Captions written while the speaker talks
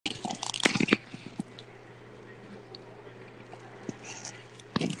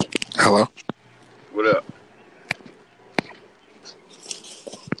Hello. What up?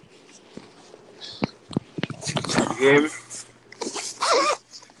 You hear me?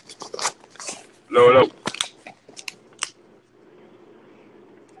 No, no.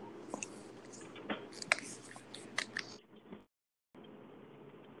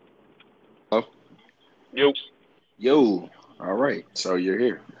 Oh, Yo. yo. All right. So you're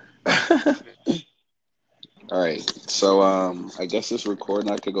here. All right. So I guess this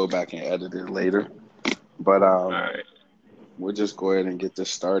recording I could go back and edit it later, but All right. we'll just go ahead and get this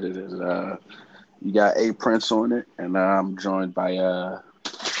started. And you got A Prince on it, and I'm joined by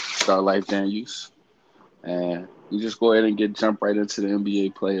Star Life Daniels, and you just go ahead and get jump right into the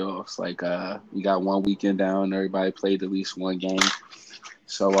NBA playoffs. Like we got one weekend down. Everybody played at least one game.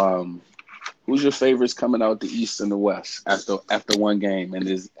 So who's your favorites coming out the East and the West after one game? And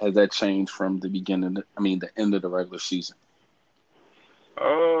has that changed from the beginning? The end of the regular season.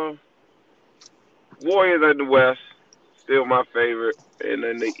 Uh, Warriors in the West, still my favorite. And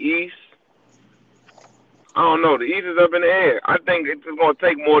in the East, I don't know. The East is up in the air. I think it's going to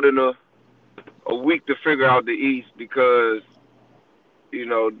take more than a week to figure out the East because you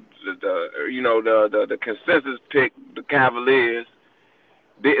know the consensus pick, the Cavaliers,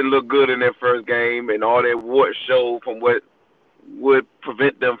 didn't look good in their first game, and all their warts showed from what would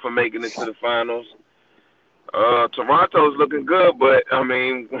prevent them from making it to the finals. Toronto's looking good, but I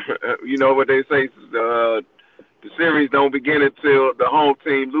mean, you know what they say. The series don't begin until the home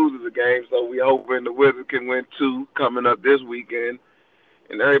team loses a game. So we hoping the Wizards can win two coming up this weekend,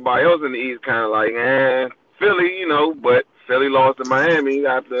 and everybody else in the East kind of like, Philly, but Philly lost to Miami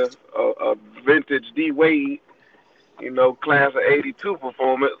after a vintage D Wade, class of '82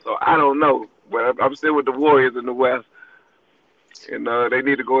 performance. So I don't know, but I'm still with the Warriors in the West. And they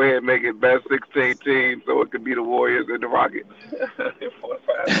need to go ahead and make it best 16 teams so it could be the Warriors and the Rockets for the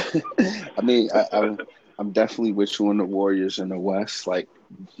I mean, I'm definitely with you on the Warriors in the West. Like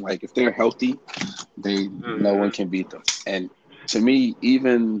if they're healthy, they no one hmm can beat them. And to me,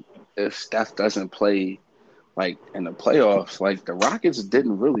 even if Steph doesn't play like in the playoffs, like the Rockets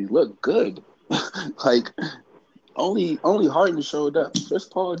didn't really look good. Like only Harden showed up. Chris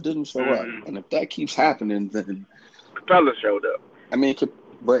Paul didn't show up, hmm and if that keeps happening, then Capella showed up, I mean,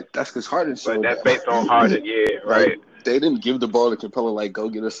 but that's because Harden but showed that's up. based on Harden. Yeah, Like right, they didn't give the ball to Capella like go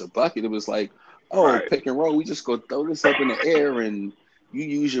get us a bucket. It was like, oh, right. pick and roll. We just go throw this up in the air and you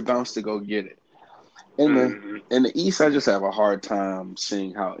use your bounce to go get it. In the hmm in the East, I just have a hard time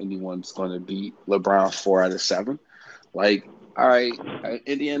seeing how anyone's going to beat LeBron 4 out of 7. Like, all right,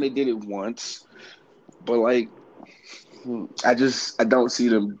 Indiana did it once, but like, I don't see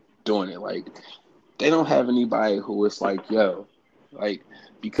them doing it. Like, they don't have anybody who is like, yo, like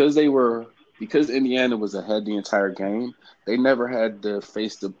because they were because Indiana was ahead the entire game, they never had to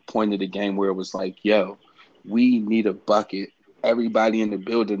face the point of the game where it was like, yo, we need a bucket. Everybody in the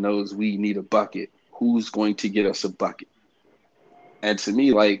building knows we need a bucket. Who's going to get us a bucket? And to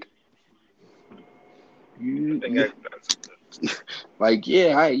me, like I you, think you like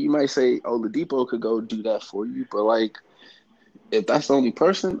yeah, you might say Oladipo could go do that for you, but like if that's the only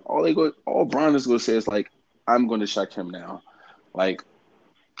person, all Bron is going to say is like, I'm going to check him now. Like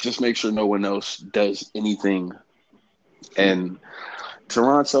just make sure no one else does anything. And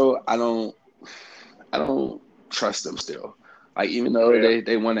Toronto, I don't trust them still. Like even though yeah.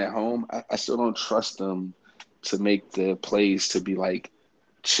 they won at home, I still don't trust them to make the plays to be like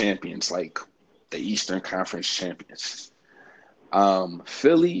champions, like the Eastern Conference champions.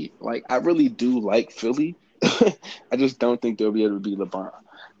 Philly, like I really do like Philly. I just don't think they'll be able to beat LeBron.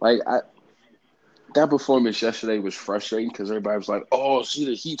 Like that performance yesterday was frustrating because everybody was like, "Oh, see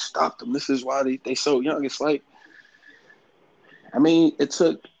the Heat stopped them. This is why they so young." It's like I mean, it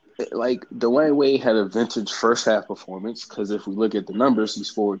took like Dwayne Wade had a vintage first half performance because if we look at the numbers, he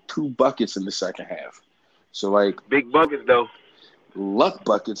scored 2 buckets in the second half. So like Big buckets though. luck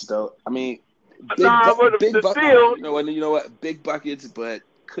buckets though. I mean, Nah, but big the buck. steal. You know what? Big buckets, but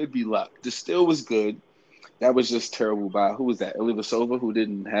could be luck. The steal was good. That was just terrible by who was that? Ilyasova, who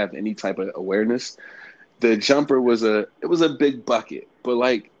didn't have any type of awareness. The jumper was a big bucket, but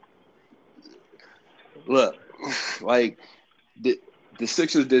like look, like the the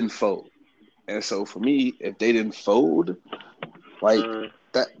Sixers didn't fold. And so for me, if they didn't fold, like Mm,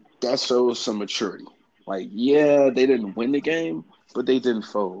 that that shows some maturity. Like, yeah, they didn't win the game, but they didn't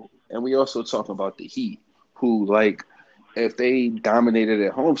fold. And we also talk about the Heat, who like if they dominated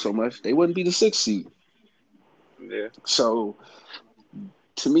at home so much, they wouldn't be the 6th seed. yeah. So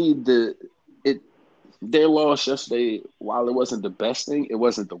to me, it their loss yesterday, while it wasn't the best thing, it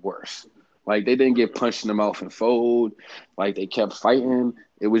wasn't the worst. Like they didn't get punched in the mouth and fold. Like they kept fighting.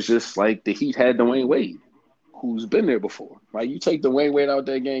 It was just like the Heat had Dwayne Wade, who's been there before. Like you take Dwayne Wade out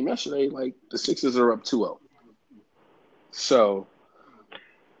that game yesterday, like the Sixers are up 2-0. So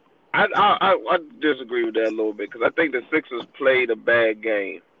I disagree with that a little bit because I think the Sixers played a bad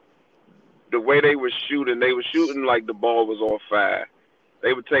game. The way they were shooting like the ball was on fire.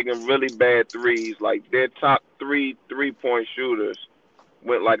 They were taking really bad threes. Like their top 3 3-point shooters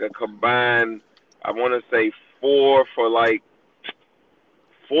went like a combined, I want to say four for like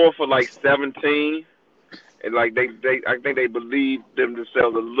 17. And like I think they believed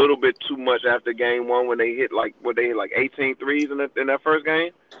themselves a little bit too much after game one when they hit like 18 threes in that first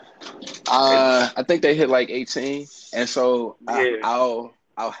game. I think they hit like 18, and so Yeah,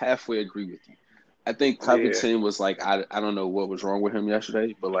 I'll halfway agree with you. I think yeah. Covington was like I don't know what was wrong with him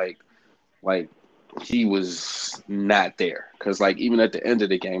yesterday, but like he was not there because like even at the end of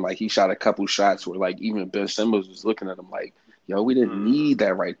the game, like he shot a couple shots where like even Ben Simmons was looking at him like, yo, we didn't need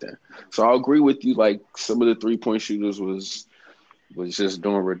that right there. So I'll agree with you. Like some of the 3-point shooters was just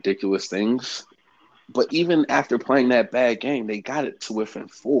doing ridiculous things, but even after playing that bad game, they got it to within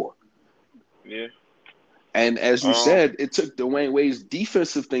 4. Yeah. And as you Um. said, it took Dwayne Wade's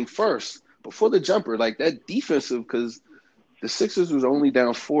defensive thing first before the jumper. Like that defensive, because the Sixers was only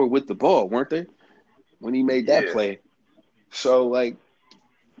down 4 with the ball, weren't they? When he made that Yeah. play. So like,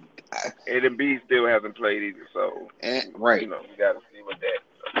 And Embiid still hasn't played either, so right. you got to see what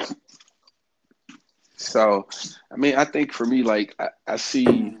that. So I mean, I think for me, like I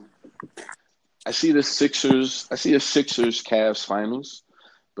see the Sixers. I see a Sixers Cavs finals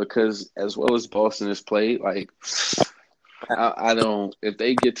because as well as Boston has played, like I don't. If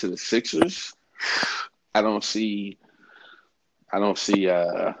they get to the Sixers, I don't see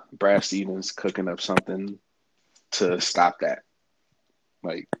Brad Stevens cooking up something to stop that.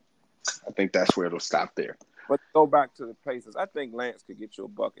 Like I think that's where it'll stop there. But go back to the Pacers. I think Lance could get you a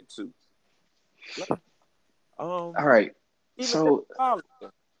bucket too. All right. So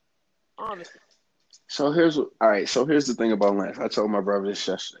honestly. so here's the thing about Lance. I told my brother this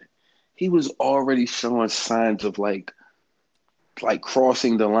yesterday. He was already showing signs of like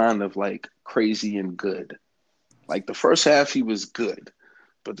crossing the line of like crazy and good. Like the first half he was good.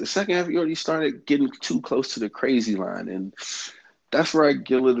 But the second half he already started getting too close to the crazy line. And that's where I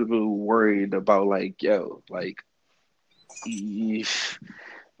get a little bit worried about like, yo, like we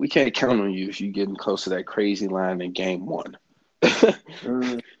can't count on you if you're getting close to that crazy line in game one.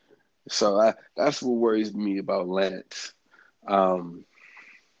 So that's what worries me about Lance. I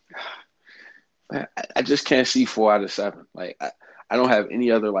just can't see 4 out of 7. Like I don't have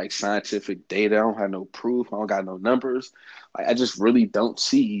any other like scientific data. I don't have no proof. I don't got no numbers. Like I just really don't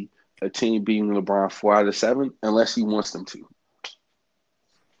see a team beating LeBron 4 out of 7 unless he wants them to.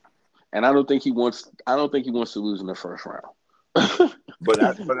 And I don't think he wants to lose in the first round. But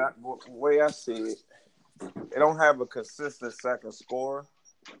the way I see it, they don't have a consistent second scorer,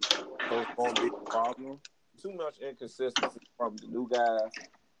 so it's going to be a problem. Too much inconsistency from the new guys,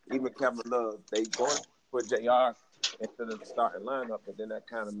 even Kevin Love. They going to put JR into the starting lineup, but then that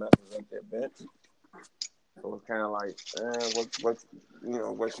kind of messes up their bench. So it's kind of like, what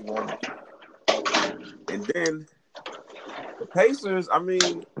you want to do? And then the Pacers, I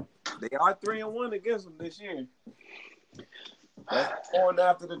mean, they are 3-1 against them this year. That's going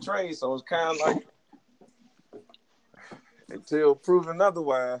after the trade, so it's kind of like until proven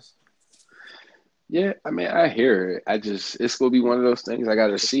otherwise. Yeah, I mean, I hear it. It's gonna be one of those things. I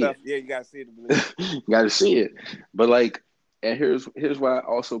gotta see it. Yeah, you gotta see it to believe it. You gotta see it. But like, and here's why I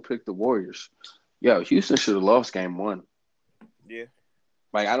also picked the Warriors. Yo, Houston should have lost game 1. Yeah.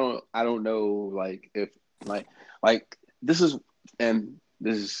 Like I don't know like if like this is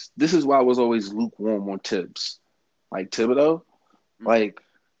why I was always lukewarm on Tibbs. Like Thibodeau, like,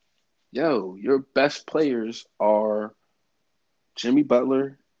 yo, your best players are Jimmy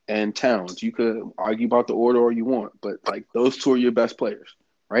Butler and Towns. You could argue about the order all you want, but like those 2 are your best players,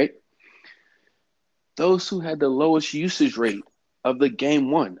 right? Those 2 had the lowest usage rate of the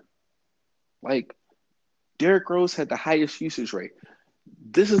game 1. Like Derrick Rose had the highest usage rate.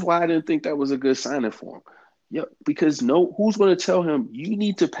 This is why I didn't think that was a good signing for him. Yeah, because who's going to tell him you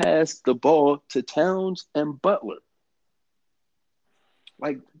need to pass the ball to Towns and Butler?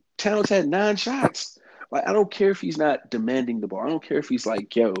 Like Towns had 9 shots. Like I don't care if he's not demanding the ball. I don't care if he's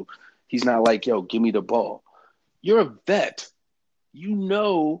like, he's not like, give me the ball. You're a vet. You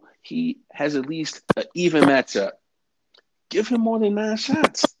know he has at least an even matchup. Give him more than 9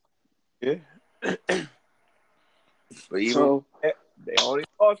 shots. Yeah. But even So they only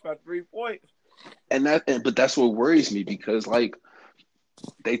lost by 3 points. but that's what worries me because like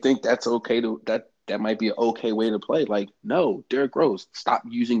they think that's okay that might be an okay way to play. Like, no, Derrick Rose, stop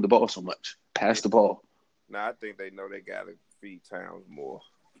using the ball so much. Pass the ball. Now I think they know they gotta feed Towns more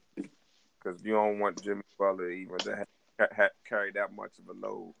because you don't want Jimmy Butler even to carry that much of a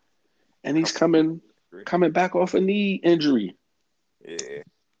load. And he's coming back off a knee injury. Yeah.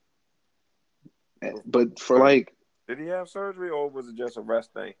 But for like, did he have surgery or was it just a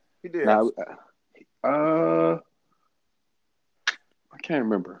rest thing? He did. Now, I can't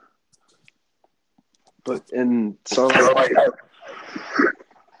remember. But and so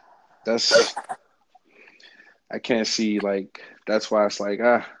that's I can't see like that's why it's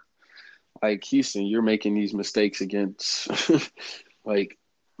like Houston, you're making these mistakes against like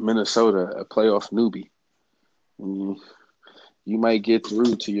Minnesota, a playoff newbie. And you might get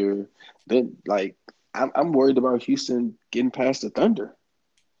through to your then like I'm worried about Houston getting past the Thunder.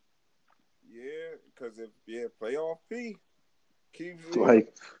 Yeah, because if playoff P keeps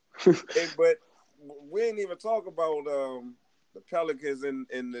Like, hey, but we ain't even talk about the Pelicans and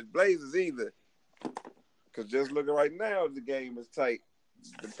the Blazers either. Because just looking right now, the game is tight.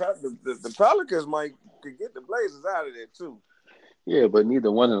 The Pelicans could get the Blazers out of there too. Yeah, but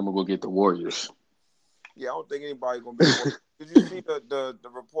neither one of them will go get the Warriors. Yeah, I don't think anybody's gonna be. Did you see the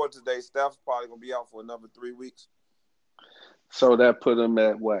report today? Steph's probably gonna be out for another 3 weeks. So that put them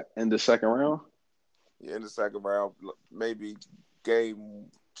at what, in the second round? Yeah, in the second round, maybe game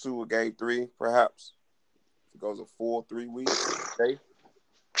 2 or game 3, perhaps. It goes a full 3 weeks. Okay.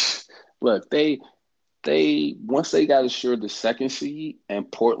 Look, they once they got assured the second seed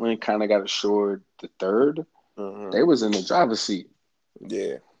and Portland kind of got assured the third, they was in the driver's seat.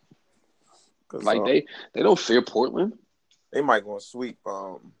 Yeah. Like they don't fear Portland. They might go and sweep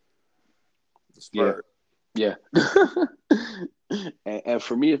the Spurs. Yeah. and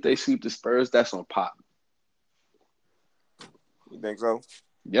for me, if they sweep the Spurs, that's on Pop. You think so?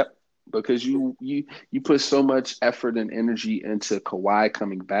 Yep. Because you put so much effort and energy into Kawhi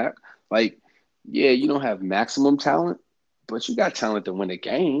coming back. Like, yeah, you don't have maximum talent, but you got talent to win a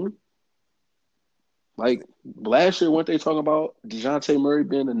game. Like last year, weren't they talking about DeJounte Murray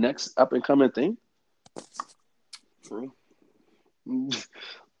being the next up and coming thing? True.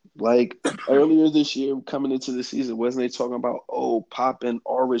 Like earlier this year, coming into the season, wasn't they talking about, oh, Pop and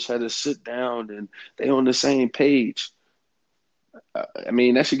Ulrich had to sit down and they on the same page? I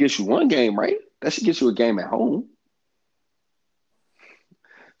mean, that should get you one game, right? That should get you a game at home.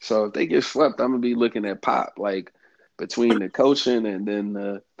 So if they get swept, I'm gonna be looking at Pop like between the coaching and then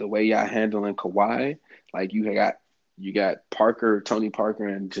the way y'all handling Kawhi. Like you got Tony Parker,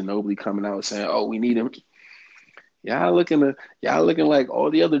 and Ginobili coming out saying, "Oh, we need him." Y'all looking like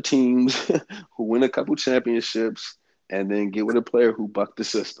all the other teams who win a couple championships and then get with a player who bucked the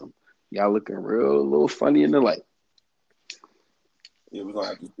system. Y'all looking a little funny in the light. Yeah, we're gonna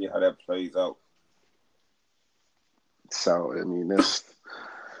have to see how that plays out. So I mean, that's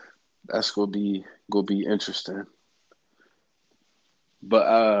gonna be interesting.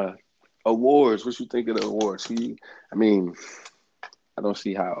 But awards, what you think of the awards? I mean, I don't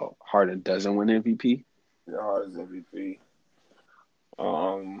see how Harden doesn't win MVP. Yeah, Harden's MVP.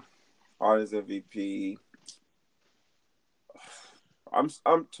 Harden's MVP. I'm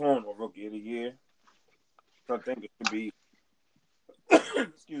torn on Rookie of the Year. I think it should be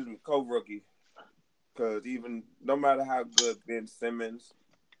excuse me, co-rookie. Because even no matter how good Ben Simmons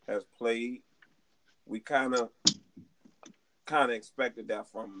has played, we kind of expected that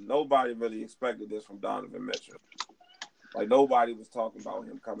from him. Nobody really expected this from Donovan Mitchell. Like nobody was talking about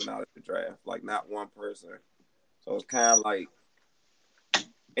him coming out of the draft. Like not one person. So it's kind of like,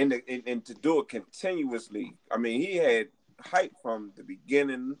 and to do it continuously. I mean, he had hype from the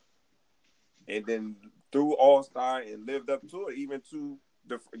beginning, and then through All-Star and lived up to it, even to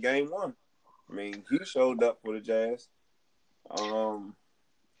the game 1. I mean, he showed up for the Jazz.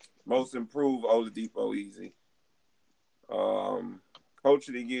 Most improved Oladipo, easy. Coach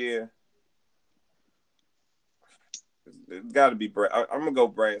of the Year, it's got to be Brad. I'm gonna go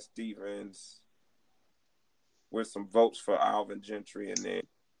Brad Stevens with some votes for Alvin Gentry, and then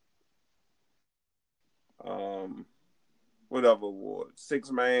what other award?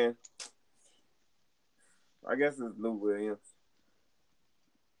 Sixth man. I guess it's Lou Williams.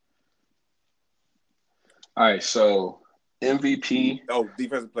 All right, so MVP. Oh,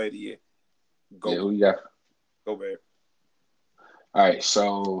 Defensive Player of the Year. Yeah, who you got? Gobert. All right,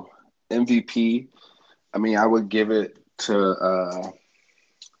 so MVP. I mean, I would give it to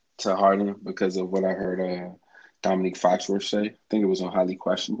Harden because of what I heard Dominique Foxworth say. I think it was on Highly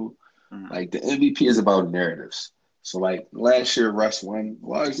Questionable. Mm-hmm. Like the MVP is about narratives. So like last year, Russ won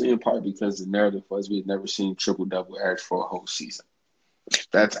largely in part because the narrative was we had never seen triple-double average for a whole season.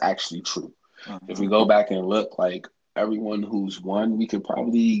 That's actually true. If we go back and look, like everyone who's won, we could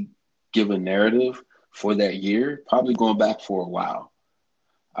probably give a narrative for that year, probably going back for a while.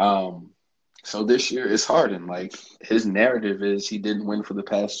 Um, so this year is Harden. Like his narrative is he didn't win for the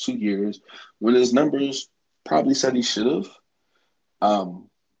past 2 years when his numbers probably said he should have. Um,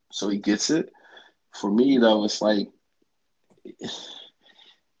 so he gets it. For me though, it's like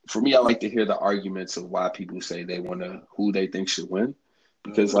for me, I like to hear the arguments of why people say they want to who they think should win,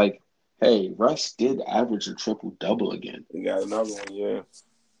 because like, hey, Russ did average a triple double again. He got another one, yeah.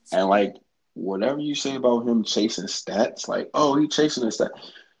 And like, whatever you say about him chasing stats, like, oh, he chasing a stat.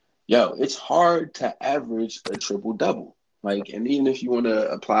 Yo, it's hard to average a triple double. Like, and even if you want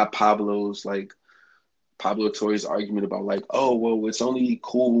to apply Pablo Torre's argument about like, oh, well, it's only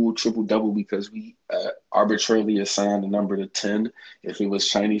cool triple double because we arbitrarily assigned the number to 10. If it was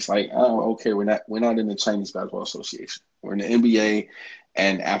Chinese, like, oh, okay, we're not in the Chinese Basketball Association. We're in the NBA,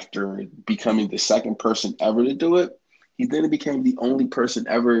 and after becoming the second person ever to do it, he then became the only person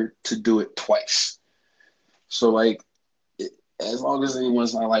ever to do it twice. So like, as long as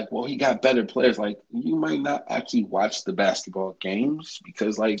anyone's not like, well, he got better players, like you might not actually watch the basketball games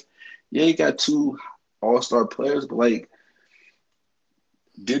because like, yeah, he got two all-star players, but like,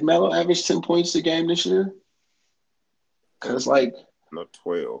 did Melo average 10 points a game this year? Because like, no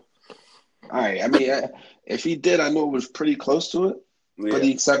 12. All right, I mean, if he did, I know it was pretty close to it, but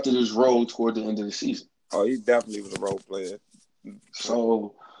he accepted his role toward the end of the season. Oh, he definitely was a role player.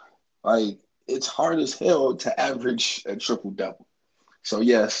 So, like, it's hard as hell to average a triple double. So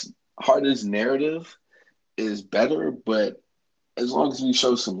yes, Harden's narrative is better, but as long as we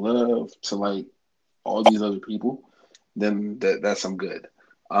show some love to like all these other people, then that's some good.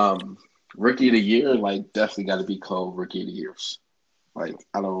 Rookie of the year, like definitely got to be called Rookie of the Years. Like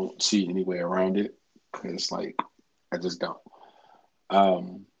I don't see any way around it because like I just don't.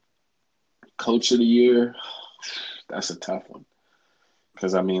 Coach of the year, that's a tough one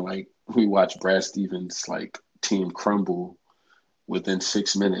because I mean like we watched Brad Stevens like team crumble within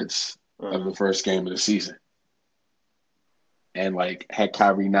 6 minutes of the first game of the season. And like, had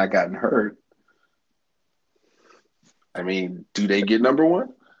Kyrie not gotten hurt, I mean, do they get number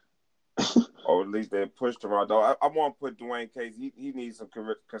one? Or at least they pushed him out. Though I want to put Dwayne Casey. He needs some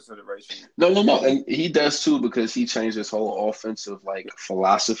consideration. No, and he does too because he changed his whole offensive like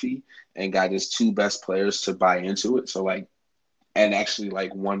philosophy and got his two best players to buy into it. So like, and actually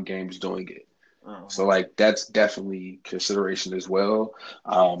like won games doing it. So like that's definitely consideration as well.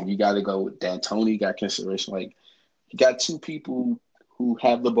 You got to go with D'Antoni. Got consideration. Like you got two people who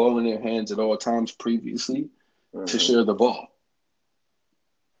have the ball in their hands at all times previously to share the ball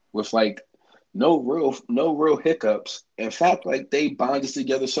with like no real hiccups. In fact, like they bonded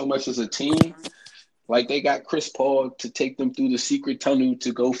together so much as a team. Like they got Chris Paul to take them through the secret tunnel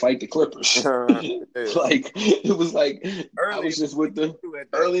to go fight the Clippers. Like it was like I was just with them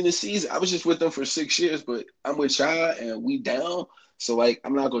early in the season. I was just with them for 6 years, but I'm with y'all and we down. So like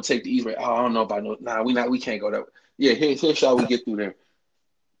I'm not gonna take the easy way. Oh, I don't know about no. Nah, we can't go that way. Yeah, here's how we get through there.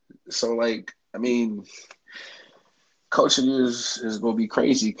 So like I mean, coaching is gonna be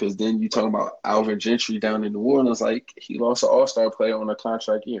crazy because then you talking about Alvin Gentry down in New Orleans. Like he lost an All-Star player on a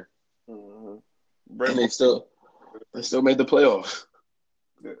contract year. And they still made the playoffs.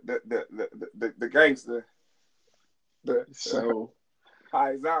 The gangster. So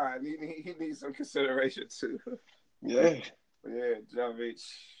Zion, he needs some consideration too. Yeah. Jovic.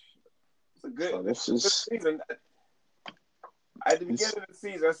 It's a good, so this is good season. At the beginning of the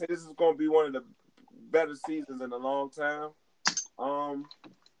season, I said this is going to be one of the better seasons in a long time.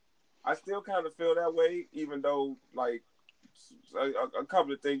 I still kind of feel that way, even though like a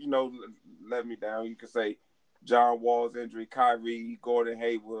couple of things, let me down. You could say John Wall's injury, Kyrie, Gordon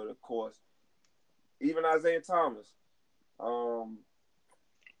Hayward, of course, even Isaiah Thomas. But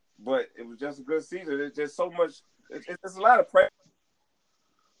it was just a good season. It's just so much. It's a lot of pressure,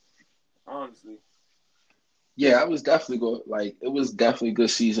 honestly. Yeah, it was definitely a good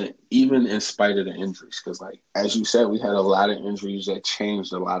season, even in spite of the injuries. Because, like as you said, we had a lot of injuries that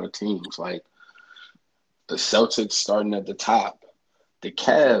changed a lot of teams. Like the Celtics starting at the top, the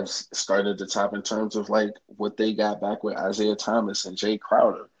Cavs started at the top in terms of like what they got back with Isaiah Thomas and Jay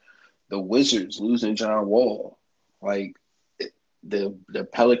Crowder. The Wizards losing John Wall, like the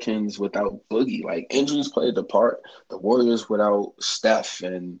Pelicans without Boogie. Like injuries played a part. The Warriors without Steph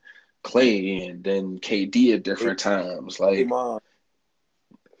and Clay and then KD at different times. Like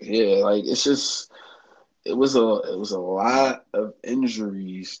yeah, like it's just it was a lot of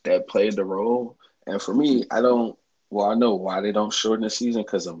injuries that played the role. And for me, I know why they don't shorten the season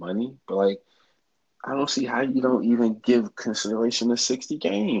because of money, but like I don't see how you don't even give consideration to 60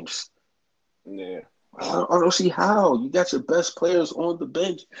 games. Yeah. I don't see how. You got your best players on the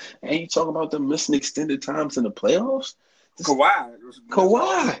bench, and you talk about them missing extended times in the playoffs. Kawhi missed all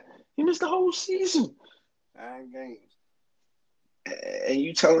Kawhi, he missed the whole season, 9 games. and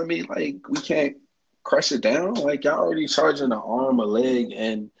you telling me like we can't crush it down? Like y'all already charging an arm, a leg,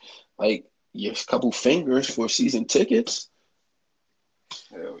 and like your couple fingers for season tickets.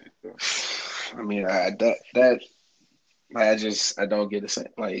 Hell yeah. I mean, I don't get it.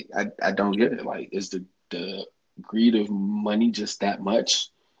 Like I don't get it. Like is the greed of money just that much?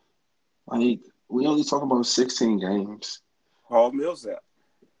 Like we only talking about 16 games. Paul Millsap.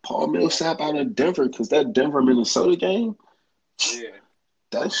 Paul Millsap out of Denver because that Denver Minnesota game, Yeah.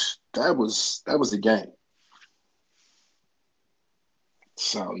 that was the game.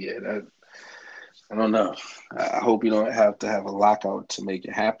 So yeah, that I don't know. I hope you don't have to have a lockout to make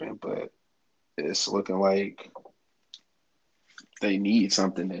it happen, but it's looking like they need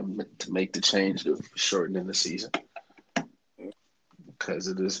something to make the change to shorten the season because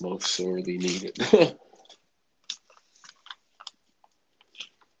it is most sorely needed.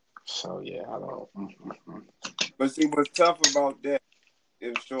 So yeah, I don't. But see, what's tough about that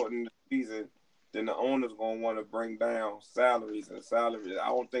is shortening the season, then the owner's gonna want to bring down salaries and salaries. I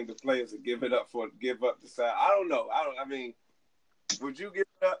don't think the players would give up the salary. I don't know. I mean, would you give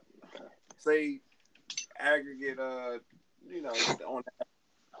it up? Say aggregate, on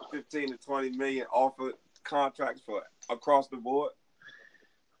 15 to 20 million offered contracts for across the board.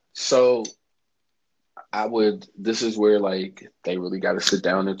 So I would. This is where like they really got to sit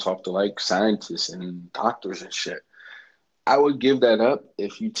down and talk to like scientists and doctors and shit. I would give that up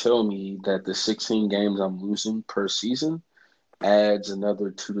if you tell me that the 16 games I'm losing per season adds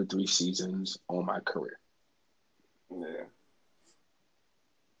another 2 to 3 seasons on my career. Yeah.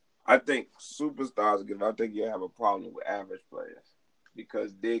 I think superstars give. I think you have a problem with average players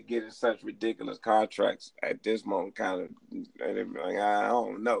because they're getting such ridiculous contracts at this moment. Kind of, like, I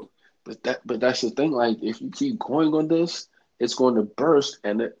don't know. But that's the thing. Like, if you keep going on this, it's going to burst.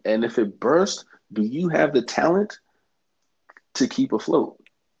 And if it bursts, do you have the talent to keep afloat?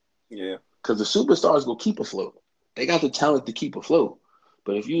 Yeah. Because the superstars will keep afloat. They got the talent to keep afloat.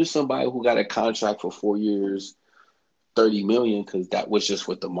 But if you're somebody who got a contract for 4 years, 30 million, because that was just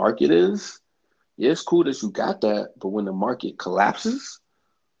what the market is, yeah, it's cool that you got that. But when the market collapses,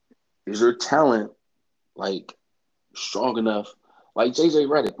 is your talent like strong enough? Like JJ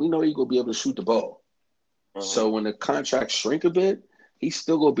Redick, we know he's gonna be able to shoot the ball. So when the contracts shrink a bit, he's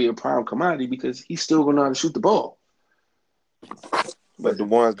still gonna be a prime commodity because he's still gonna know how to shoot the ball. But the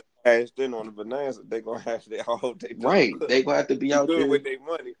ones that cashed in on the bonanza, they're gonna have their whole day. Right, they gonna have to be out good there with their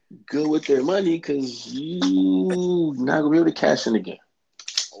money. Good with their money because you not gonna be able to cash in again.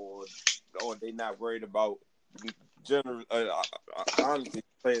 Or they not worried about general. Honestly,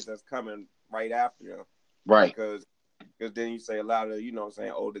 players that's coming right after them. Right. Because then you say a lot of,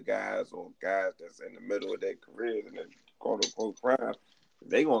 older guys or guys that's in the middle of their careers and they're quote unquote prime,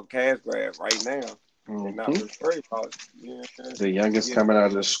 they gonna cash grab right now. Mm-hmm. They're not really worried about the youngest coming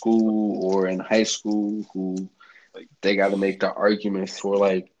out of school or in high school who they got to make the argument for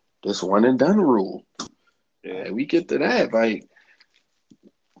like this one and done rule. Yeah. Like, we get to that. Like,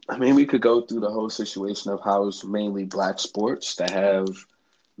 I mean, we could go through the whole situation of how it's mainly black sports that have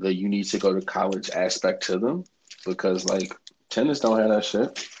the you need to go to college aspect to them because like tennis don't have that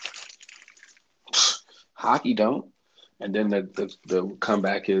shit. Hockey don't. And then the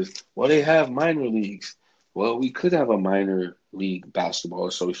comeback is, well, they have minor leagues. Well, we could have a minor league basketball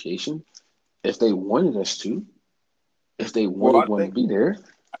association if they wanted us to, if they wanted one to be there.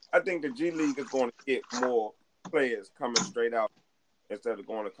 I think the G League is going to get more players coming straight out instead of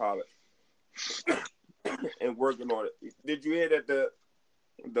going to college and working on it. Did you hear that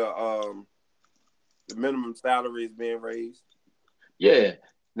the minimum salary is being raised? Yeah.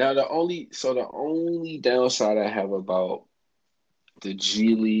 Now the only downside I have about the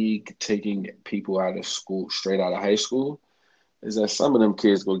G League taking people out of school, straight out of high school, is that some of them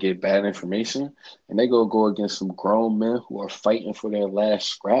kids go get bad information and they go against some grown men who are fighting for their last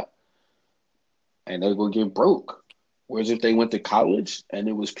scrap and they go get broke. Whereas if they went to college and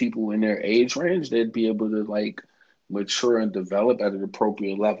it was people in their age range, they'd be able to like mature and develop at an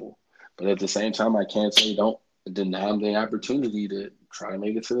appropriate level. But at the same time, I can't say don't deny them the opportunity to try to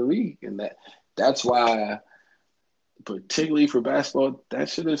make it to the league. And that's why, particularly for basketball, that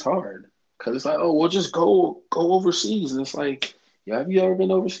shit is hard. Because it's like, oh, we'll just go overseas. And it's like, yeah, have you ever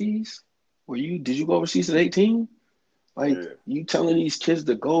been overseas? Did you go overseas at 18? Like, you telling these kids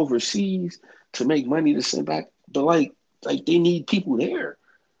to go overseas to make money to send back, but like they need people there.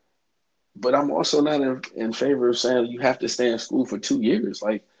 But I'm also not in favor of saying you have to stay in school for 2 years.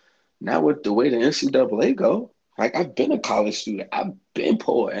 Like now with the way the NCAA go, like I've been a college student, I've been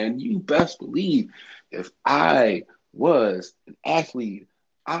poor, and you best believe if I was an athlete,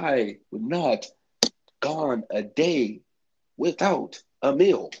 I would not gone a day without a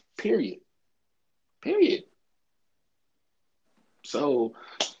meal. Period. Period. So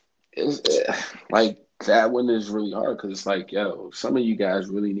it's like that one is really hard because it's like, yo, some of you guys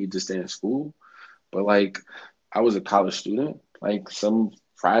really need to stay in school. But like, I was a college student. Like some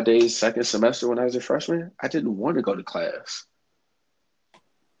Fridays, second semester when I was a freshman, I didn't want to go to class.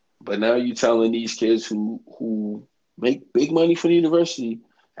 But now you telling these kids who make big money for the university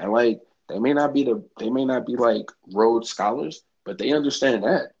and like they may not be like Rhodes scholars, but they understand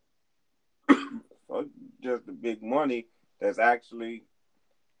that. So just the big money that's actually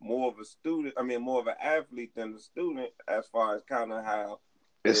more of a student, I mean, more of an athlete than the student as far as kind of how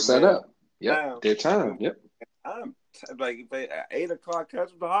they It's set manage up. Yep. time. Their time. Yep. I'm like, if they at 8 o'clock, catch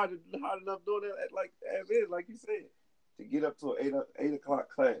them hard enough doing it like as is, like you said, to get up to an 8 o'clock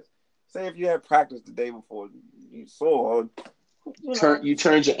class. Say if you had practice the day before, you saw, You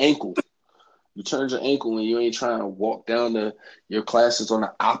turned your ankle. You turned your ankle and you ain't trying to walk down your classes on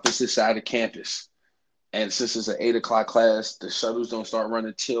the opposite side of campus. And since it's an 8 o'clock class, the shuttles don't start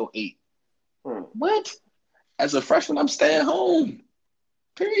running till 8. What? As a freshman, I'm staying home.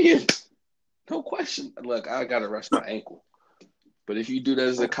 Period. No question. Look, I gotta rest my ankle. But if you do that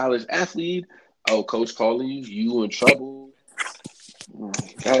as a college athlete, oh, coach calling you in trouble.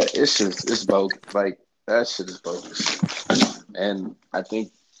 It's bogus. Like that shit is bogus. And I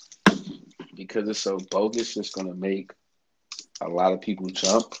think because it's so bogus, it's gonna make a lot of people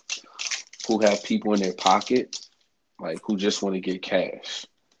jump who have people in their pocket, like who just want to get cash.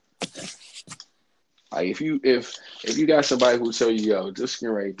 Like if you got somebody who tell you, yo, this can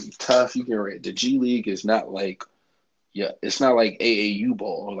ready be tough, you can ready. The G League is not like it's not like AAU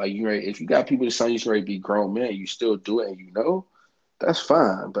ball. Like you ready, if you got people that tell you ready to be grown men, you still do it and you know, that's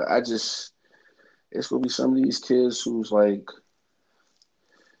fine. But it's gonna be some of these kids who's like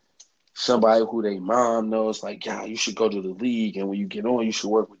somebody who their mom knows, like, yeah, you should go to the league, and when you get on, you should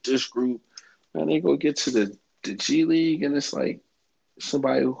work with this group. And they go get to the G League, and it's like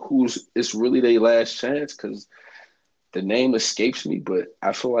somebody who's it's really their last chance because the name escapes me, but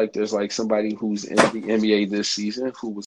I feel like there's like somebody who's in the NBA this season who was